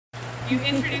You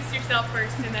introduce yourself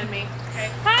first and then me, okay?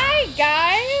 Hi,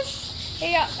 guys.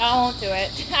 Hey, I won't do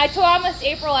it. I promised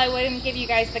April I wouldn't give you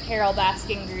guys the Carol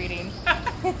Baskin greeting.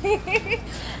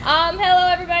 Hello,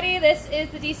 everybody. This is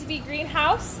the DCB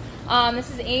greenhouse. This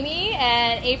is Amy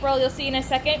and April. You'll see in a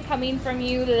second, coming from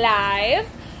you live.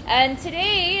 And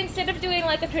today, instead of doing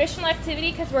like a traditional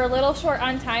activity, because we're a little short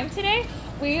on time today,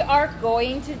 we are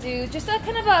going to do just a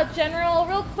kind of a general,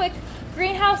 real quick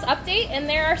greenhouse update. And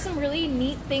there are some really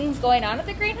neat things going on at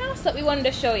the greenhouse that we wanted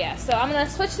to show you. So I'm going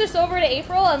to switch this over to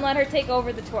April and let her take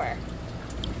over the tour.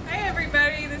 Hey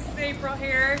everybody, this is April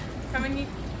here, coming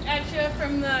at you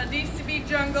from the DCB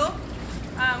jungle.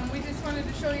 We just wanted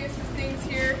to show you some things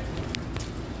here.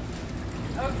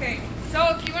 Okay,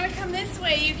 so if you want to come this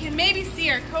way, you can maybe see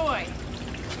our koi.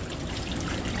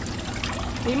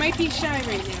 They might be shy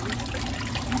right now.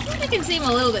 I think I can see them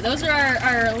a little bit. Those are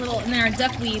our little, and our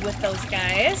duckweed with those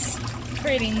guys.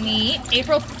 Pretty neat.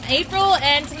 April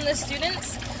and some of the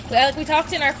students, like we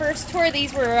talked in our first tour,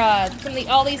 these were,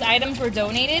 all these items were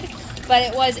donated, but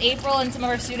it was April and some of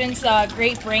our students'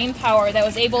 great brain power that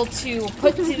was able to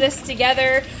put this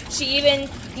together. She even,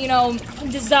 you know,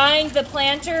 designed the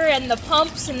planter and the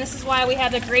pumps, and this is why we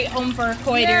have a great home for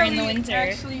koi during the winter. We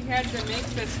actually had to make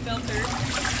this filter.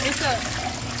 It's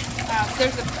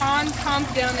there's a pond pump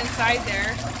down inside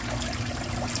there,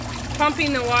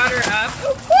 pumping the water up.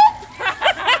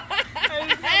 I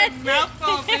just had a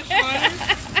mouthful of fish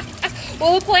water.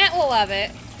 Well, the plant will love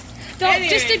it. Don't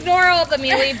just ignore all the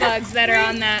mealy bugs that are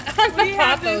on the pothos in there. We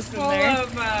have this full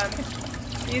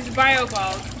of these bio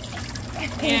balls,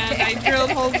 and I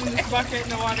drilled holes in this bucket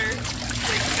and the water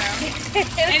breaks down.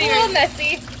 It's a little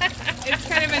messy. It's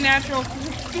kind of a natural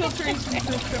filtration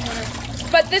system.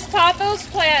 But this pothos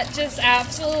plant just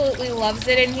absolutely loves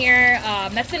it in here.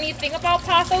 That's the neat thing about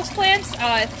pothos plants.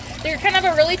 They're kind of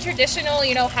a really traditional,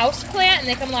 you know, house plant, and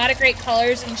they come in a lot of great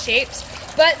colors and shapes.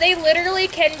 But they literally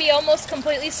can be almost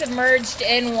completely submerged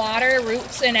in water,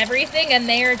 roots and everything, and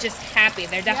they are just happy.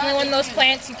 They're definitely one of those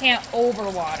plants you can't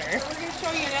overwater. So we're going to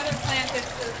show you another plant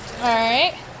that's...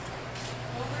 Alright.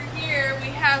 Over here we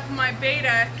have my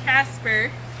beta,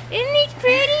 Casper. Isn't he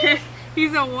pretty?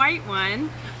 He's a white one.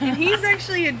 And he's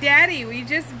actually a daddy. We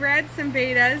just bred some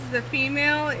betas. The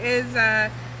female is,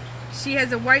 she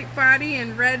has a white body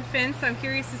and red fin, so I'm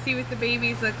curious to see what the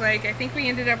babies look like. I think we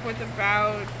ended up with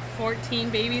about 14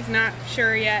 babies, not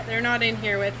sure yet. They're not in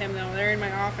here with him though, they're in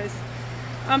my office.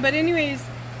 But anyways,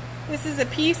 this is a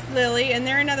peace lily, and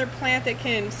they're another plant that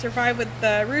can survive with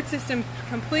the root system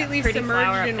completely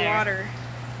submerged in water.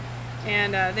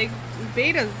 And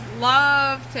betas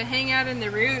love to hang out in the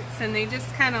roots, and they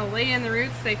just kind of lay in the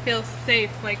roots. They feel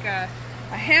safe, like a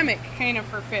hammock kind of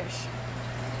for fish.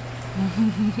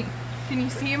 Can you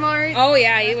see him already? Oh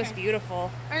yeah, he was beautiful.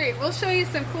 Alright, we'll show you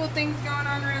some cool things going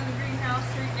on around the greenhouse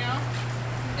right now.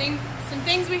 Some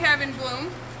things we have in bloom.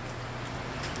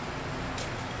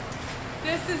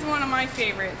 This is one of my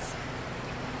favorites.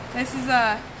 This is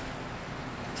a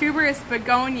tuberous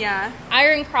begonia.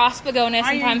 Iron cross begonia,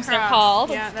 sometimes they're called.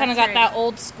 Yeah, it's kind of got that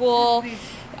old school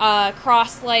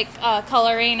cross-like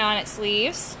coloring on its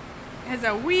leaves. It has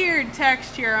a weird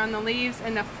texture on the leaves,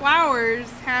 and the flowers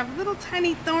have little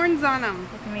tiny thorns on them.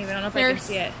 I don't know if I can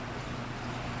see it.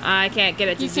 I can't get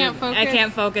it to zoom. I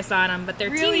can't focus on them, but they're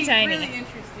teeny tiny. Really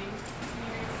interesting.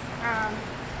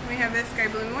 We have this guy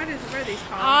blooming. What are these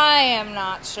called? I am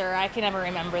not sure. I can never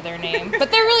remember their name, but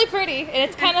they're really pretty, and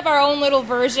it's kind of our own little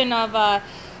version of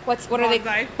what are they?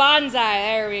 Bonsai.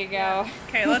 There we go. Yeah.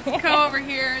 Okay, let's go over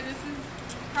here. This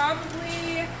is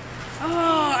probably.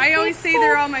 Oh, I always say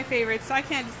they're all my favorites, so I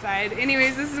can't decide.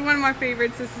 Anyways, this is one of my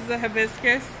favorites. This is a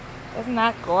hibiscus. Isn't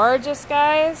that gorgeous,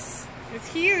 guys? It's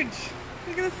huge.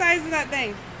 Look at the size of that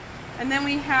thing. And then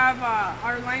we have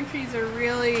our lime trees are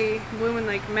really blooming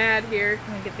like mad here.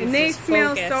 And they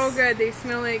smell so good. They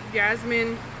smell like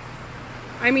jasmine.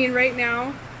 I mean, right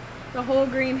now, the whole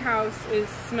greenhouse is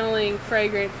smelling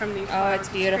fragrant from these flowers. Oh, it's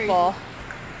beautiful.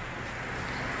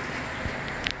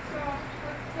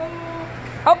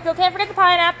 Oh, you can't forget the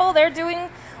pineapple. They're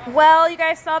doing well. You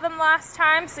guys saw them last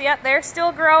time. So, yep, they're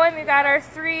still growing. We've got our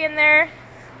 3 in there.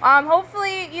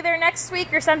 Hopefully, either next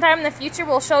week or sometime in the future,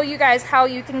 we'll show you guys how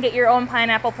you can get your own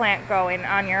pineapple plant going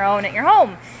on your own at your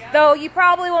home. Yeah. Though you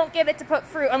probably won't get it to put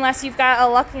fruit unless you've got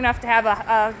lucky enough to have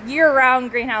a year-round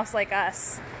greenhouse like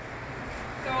us.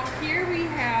 So, here we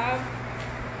have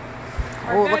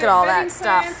our look at all that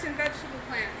stuff. And vegetable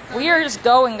plants. So we are just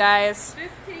going, guys.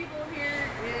 This table here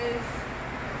is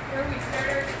where we start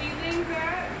our seedlings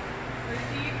at,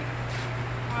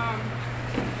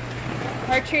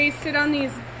 our trays sit on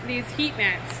these heat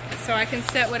mats, so I can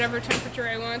set whatever temperature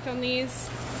I want on these.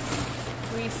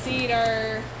 we seed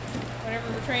our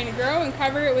whatever we're trying to grow and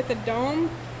cover it with a dome,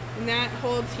 and that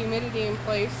holds humidity in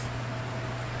place,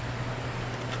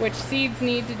 which seeds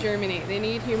need to germinate. They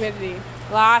need humidity.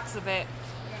 Lots of it.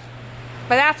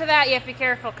 But after that, you have to be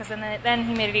careful because then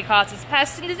humidity causes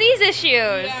pest and disease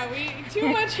issues. Yeah, too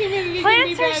much humidity Plants can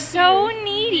be bad are so too.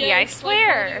 needy, Yeah, I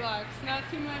swear. Like Goldilocks. Not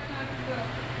too much, not too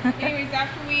little. Anyways,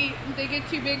 after they get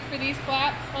too big for these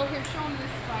flats. Oh, here, show them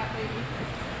this flat, baby.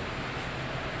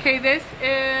 Okay, this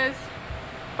is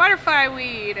butterfly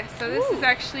weed. So this is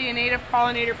actually a native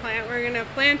pollinator plant. We're gonna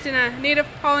plant in a native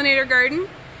pollinator garden.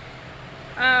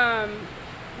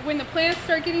 When the plants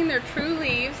start getting their true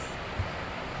leaves,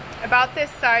 about this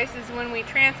size, is when we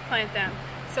transplant them.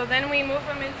 So then we move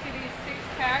them into these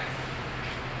 6-packs.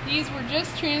 These were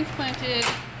just transplanted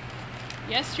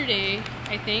yesterday,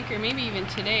 I think, or maybe even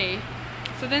today.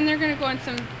 So then they're going to go in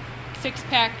some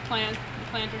 6-pack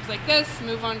planters like this,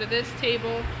 move on to this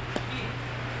table.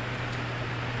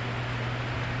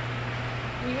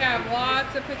 We have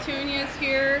lots of petunias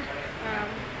here.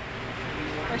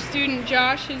 Our student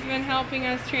Josh has been helping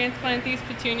us transplant these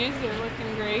petunias. They're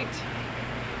looking great.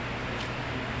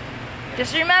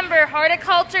 Just remember,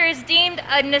 horticulture is deemed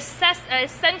an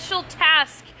essential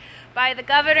task by the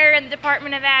governor and the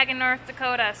Department of Ag in North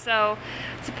Dakota. So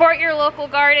support your local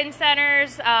garden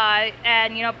centers,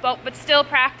 and but still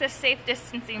practice safe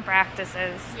distancing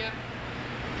practices. Yeah.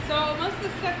 So most of the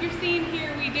stuff you're seeing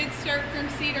here, we did start from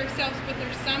seed ourselves, but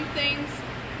there's some things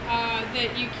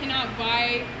that you cannot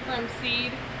buy from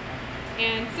seed,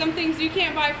 and some things you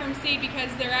can't buy from seed because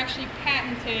they're actually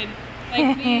patented.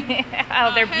 Like these,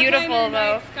 oh, they're beautiful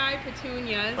though. Sky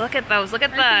petunias. Look at those. Look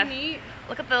at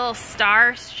look at the little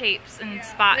star shapes and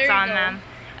spots on them.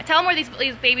 Tell them where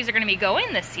these babies are going to be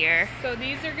going this year. So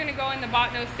these are going to go in the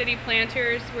Botno City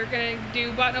planters. We're going to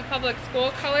do Botno Public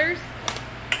School colors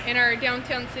in our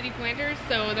downtown city planters.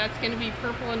 So that's going to be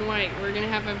purple and white. We're going to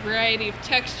have a variety of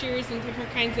textures and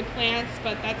different kinds of plants,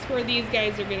 but that's where these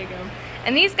guys are going to go.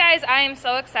 And these guys I am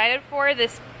so excited for,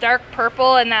 this dark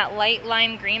purple and that light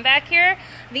lime green back here.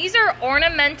 These are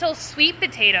ornamental sweet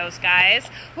potatoes, guys.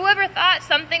 Whoever thought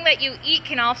something that you eat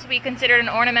can also be considered an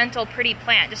ornamental pretty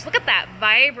plant? Just look at that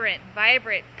vibrant,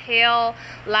 pale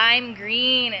lime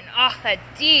green, and oh, that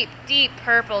deep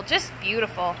purple, just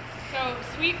beautiful. So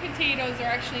sweet potatoes are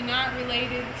actually not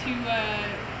related to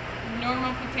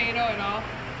normal potato at all.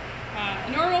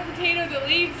 A normal potato, the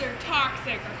leaves are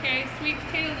toxic, okay? Sweet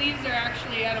potato leaves are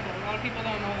actually edible. A lot of people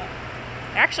don't know that.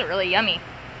 They're actually really yummy.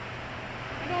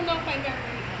 I don't know if I've ever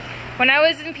eaten. When I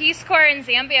was in Peace Corps in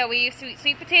Zambia, we used to eat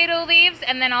sweet potato leaves,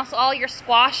 and then also all your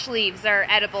squash leaves are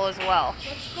edible as well.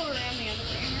 Let's go around the other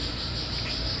way here.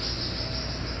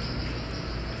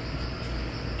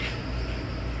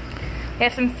 We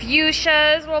have some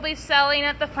fuchsias we'll be selling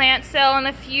at the plant sale in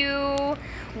a few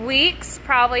weeks,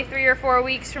 probably 3 or 4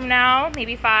 weeks from now,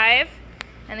 maybe 5.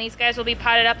 And these guys will be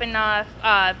potted up in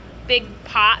big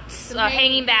pots,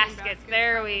 hanging baskets.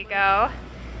 There we go.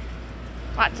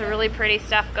 Lots of really pretty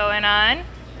stuff going on.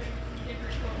 So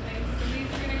these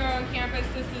are going to go on campus.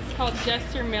 This is called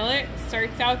Jester Millet. It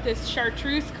starts out this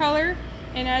chartreuse color,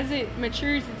 and as it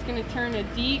matures, it's going to turn a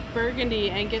deep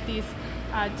burgundy and get these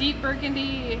deep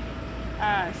burgundy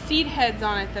seed heads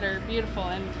on it that are beautiful,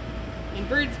 and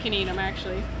birds can eat them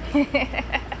actually.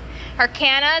 Our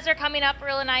cannas are coming up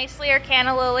really nicely, our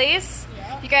canna lilies.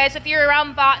 Yeah. You guys, if you're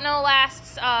around Botno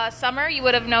last summer, you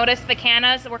would have noticed the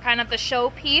cannas were kind of the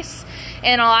showpiece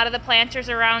in a lot of the planters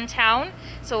around town.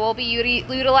 So we'll be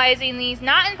utilizing these,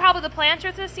 not in probably the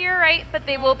planters this year, right? But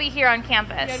they will be here on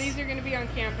campus. Yeah, these are going to be on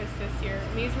campus this year.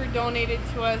 And these were donated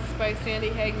to us by Sandy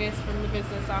Hagnes from the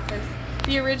business office.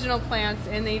 The original plants,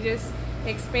 and they just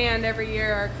expand every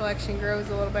year. Our collection grows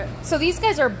a little bit. So these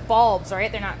guys are bulbs,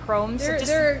 right? They're not chromes.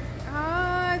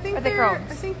 I think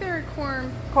they're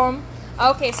corm.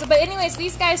 Okay, so but anyways,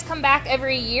 these guys come back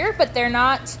every year, but they're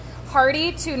not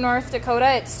hardy to North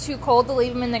Dakota. It's too cold to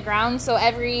leave them in the ground. So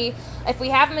if we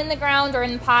have them in the ground or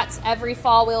in pots, every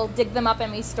fall we'll dig them up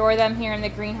and we store them here in the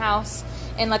greenhouse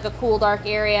in like a cool, dark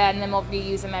area, and then we'll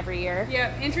reuse them every year.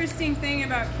 Yeah, interesting thing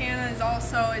about cannas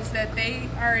also is that they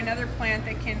are another plant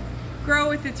that can grow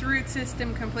with its root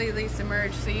system completely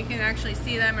submerged, so you can actually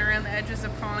see them around the edges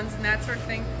of ponds and that sort of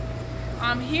thing.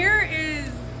 Here is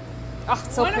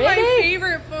one of my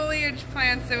favorite foliage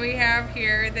plants that we have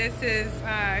here. This is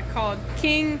called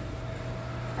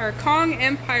Kong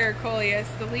Empire Coleus.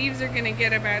 The leaves are going to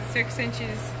get about 6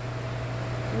 inches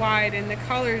wide, and the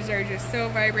colors are just so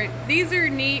vibrant. These are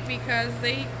neat because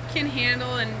they can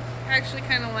handle and actually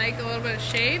kind of like a little bit of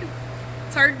shade.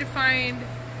 It's hard to find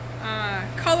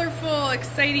colorful,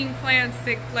 exciting plants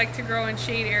that like to grow in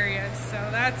shade areas. So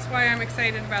that's why I'm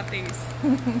excited about these.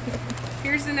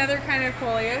 Here's another kind of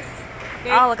coleus.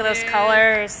 Oh, look at those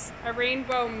colors. A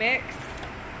rainbow mix.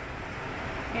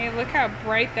 Hey, look how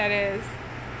bright that is.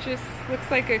 Just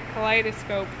looks like a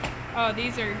kaleidoscope. Oh,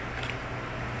 these are...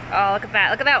 Oh, look at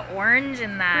that. Look at that orange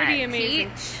and that pretty amazing.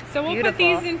 peach. So we'll Beautiful. put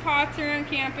these in pots around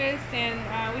campus, and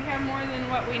we have more than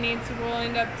what we need, so we'll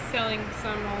end up selling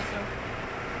some also.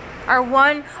 Our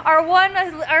one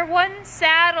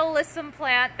sad alyssum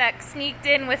plant that sneaked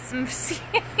in with some seed.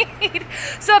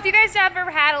 So if you guys have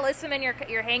ever had alyssum in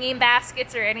your hanging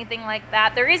baskets or anything like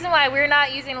that, the reason why we're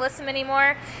not using alyssum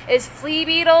anymore is flea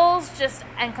beetles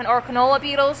or canola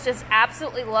beetles just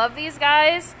absolutely love these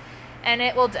guys.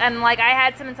 And like I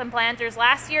had some in some planters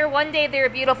last year. One day they were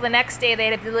beautiful, the next day they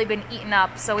had really been eaten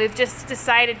up. So we've just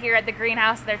decided here at the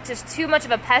greenhouse they're just too much of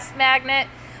a pest magnet.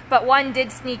 But one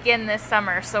did sneak in this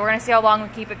summer, so we're gonna see how long we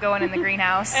keep it going in the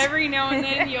greenhouse. Every now and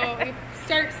then you'll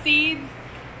start seeds,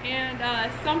 and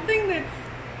something that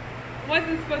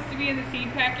wasn't supposed to be in the seed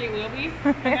packet will be.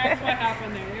 And that's what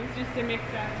happened there. It was just a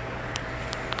mix-up.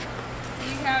 So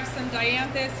you have some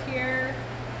dianthus here.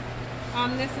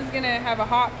 This is gonna have a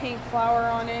hot pink flower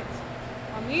on it.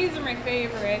 These are my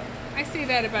favorite. I say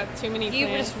that about too many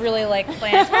plants. You just really like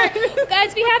plants.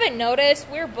 Guys, if you haven't noticed,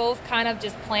 we're both kind of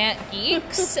just plant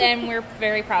geeks, and we're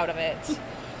very proud of it.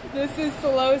 This is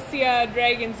Celosia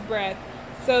Dragon's Breath.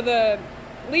 So the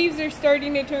leaves are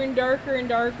starting to turn darker and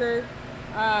darker.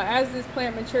 As this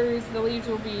plant matures, the leaves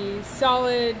will be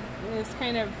solid, this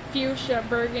kind of fuchsia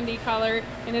burgundy color,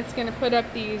 and it's going to put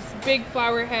up these big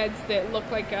flower heads that look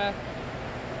like a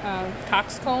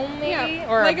coxcomb, maybe? Yeah,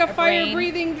 or like a brain.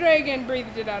 fire-breathing dragon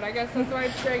breathed it out. I guess that's why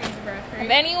it's dragon's breath, right? If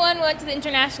anyone went to the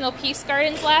International Peace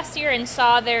Gardens last year and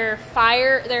saw their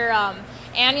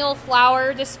annual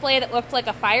flower display that looked like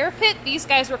a fire pit, these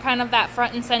guys were kind of that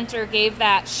front and center, gave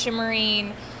that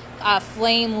shimmering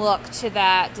flame look to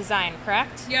that design,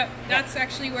 correct? Yep, that's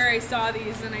actually where I saw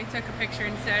these, and I took a picture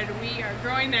and said, we are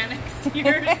growing that next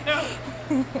year. So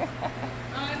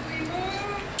as we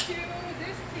move to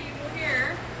this table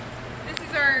here, this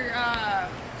is our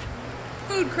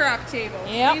food crop table.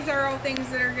 Yep. These are all things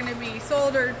that are going to be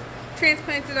sold or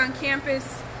transplanted on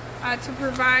campus to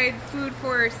provide food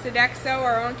for Sodexo,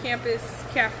 our own campus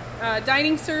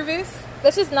dining service.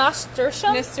 This is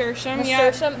nasturtium? Nasturtium,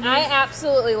 Nasturtium. yeah. I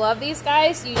absolutely love these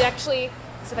guys. You actually,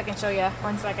 let's see if I can show you.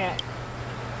 1 second.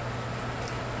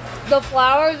 The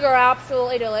flowers are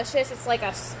absolutely delicious. It's like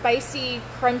a spicy,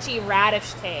 crunchy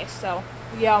radish taste. So,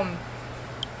 yum.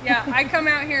 Yeah, I come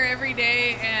out here every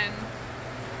day and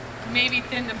maybe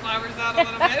thin the flowers out a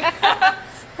little bit.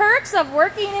 Perks of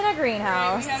working in a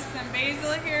greenhouse. We have some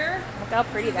basil here. Look how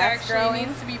pretty This that's actually growing.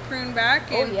 needs to be pruned back.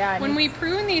 Oh, And yeah, when we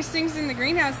prune these things in the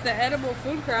greenhouse, the edible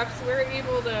food crops, we're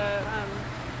able to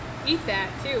eat that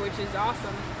too, which is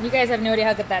awesome. You guys have no idea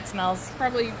how good that smells.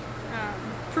 Probably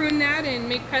prune that and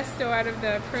make pesto out of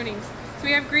the prunings. So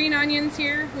we have green onions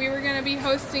here. We were going to be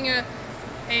hosting an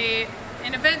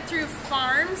event through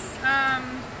farms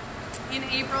in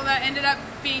April that ended up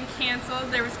being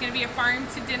canceled. There was going to be a farm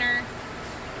to dinner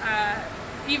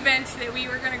event that we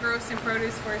were going to grow some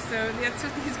produce for, so that's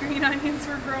what these green onions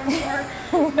were grown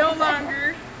for. No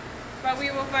longer, but we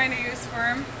will find a use for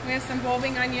them. We have some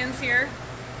bulbing onions here.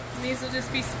 And these will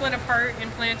just be split apart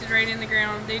and planted right in the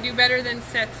ground. They do better than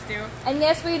sets do. And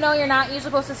yes, we know you're not usually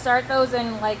supposed to start those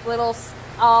in like little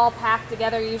all packed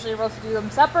together. You're usually supposed to do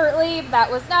them separately. That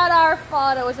was not our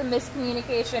fault. It was a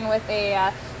miscommunication with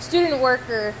a student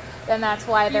worker. Then that's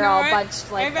why they're all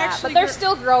bunched like that. But they're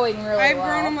still growing really well. I've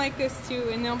grown them like this too,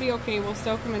 and they'll be okay. We'll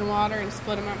soak them in water and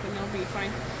split them up, and they'll be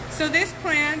fine. So this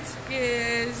plant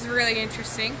is really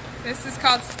interesting. This is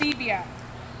called stevia.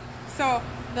 So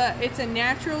it's a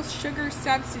natural sugar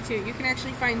substitute. You can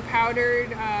actually find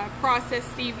powdered, processed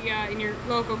stevia in your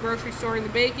local grocery store in the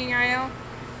baking aisle.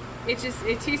 It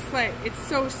tastes like, it's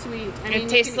so sweet. I mean, it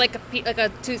tastes like a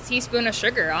teaspoon of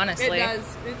sugar, honestly. It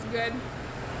does. It's good.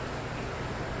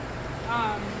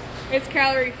 It's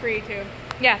calorie free too.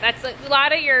 Yeah, that's a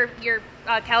lot of your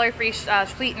calorie free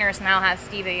sweeteners now have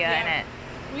stevia in it.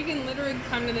 We can literally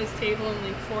come to this table and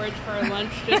like forage for our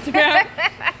lunch just about.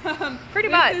 Pretty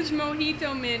much. This is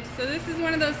mojito mint. So this is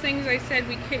one of those things I said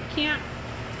we can't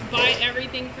buy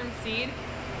everything from seed.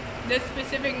 This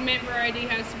specific mint variety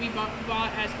has to be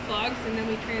bought as plugs, and then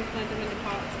we transplant them into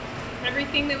pots.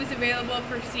 Everything that was available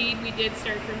for seed, we did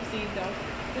start from seed though.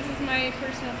 This is my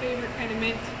personal favorite kind of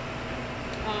mint.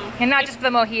 And not just the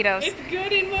mojitos. It's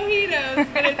good in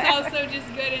mojitos, but it's also just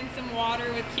good in some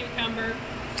water with cucumber.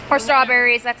 Or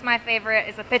strawberries. That's my favorite,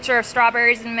 is a pitcher of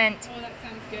strawberries and mint. Oh, that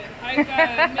sounds good.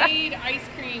 I've made ice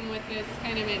cream with this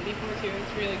kind of mint before too.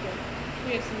 It's really good.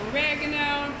 We have some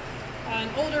oregano, an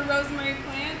older rosemary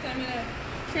plant. I'm gonna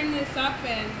trim this up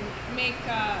and make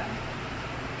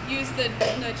use the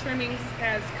trimmings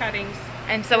as cuttings.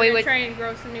 And so we would try and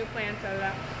grow some new plants out of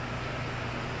that.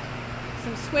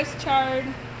 Some Swiss chard,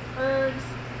 herbs,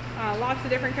 lots of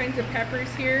different kinds of peppers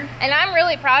here. And I'm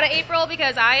really proud of April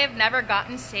because I have never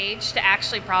gotten sage to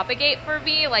actually propagate for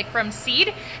me, like from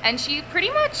seed, and she pretty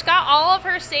much got all of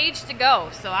her sage to go.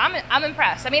 So I'm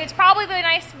impressed. I mean, it's probably the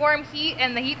nice warm heat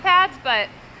and the heat pads, but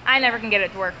I never can get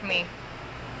it to work for me.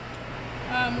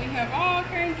 We have all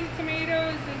kinds of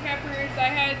tomatoes and peppers. I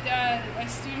had a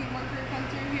student worker come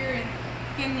through here and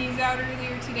get these out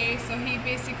earlier today. So he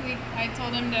basically, I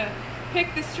told him to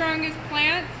pick the strongest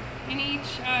plants in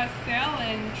each cell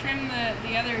and trim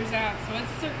the others out. So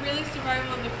it's really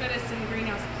survival of the fittest in the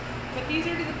greenhouse. But these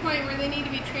are to the point where they need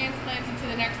to be transplanted to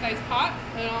the next size pot.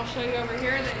 And I'll show you over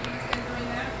here that you can grow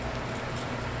that.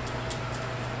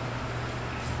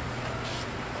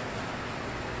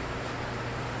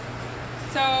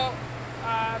 So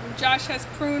Josh has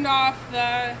pruned off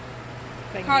the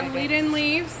cotyledon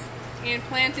leaves and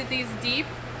planted these deep.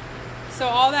 So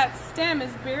all that stem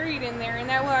is buried in there, and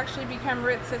that will actually become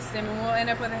root system, and we'll end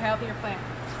up with a healthier plant.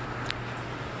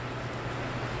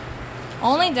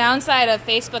 Only downside of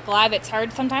Facebook Live, it's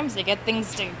hard sometimes to get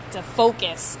things to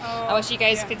focus. Oh, I wish you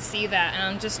guys could see that, and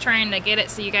I'm just trying to get it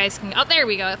so you guys can... Oh, there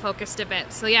we go, it focused a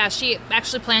bit. So yeah, she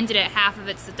actually planted it half of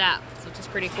its depth, which is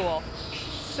pretty cool.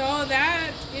 So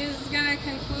that is going to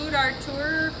conclude our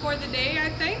tour for the day, I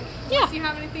think. Yeah. Unless you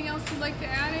have anything else you'd like to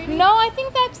add, Amy? No, I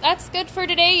think that's good for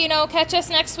today. You know, catch us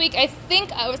next week. I think,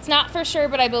 it's not for sure,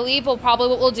 but I believe what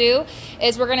we'll do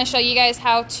is we're going to show you guys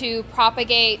how to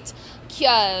propagate,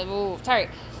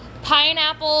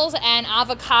 pineapples and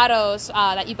avocados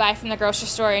that you buy from the grocery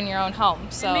store in your own home.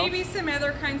 So and maybe some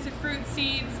other kinds of fruit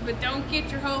seeds, but don't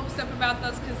get your hopes up about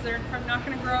those because they're not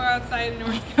going to grow outside in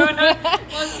North Dakota.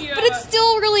 But it's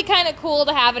still really kind of cool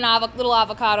to have a little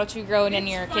avocado tree growing in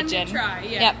your kitchen. It's fun to try,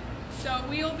 yeah. Yep. So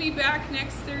we'll be back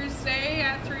next Thursday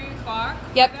at 3 o'clock.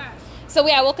 Yep. So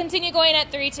yeah, we'll continue going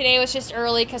at 3 today. It was just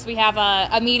early because we have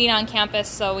a meeting on campus,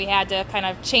 so we had to kind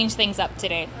of change things up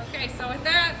today. Okay, so with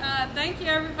that, thank you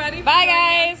everybody. Bye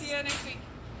guys. See you next week.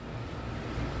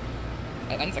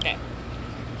 Wait 1 second.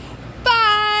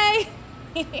 Bye.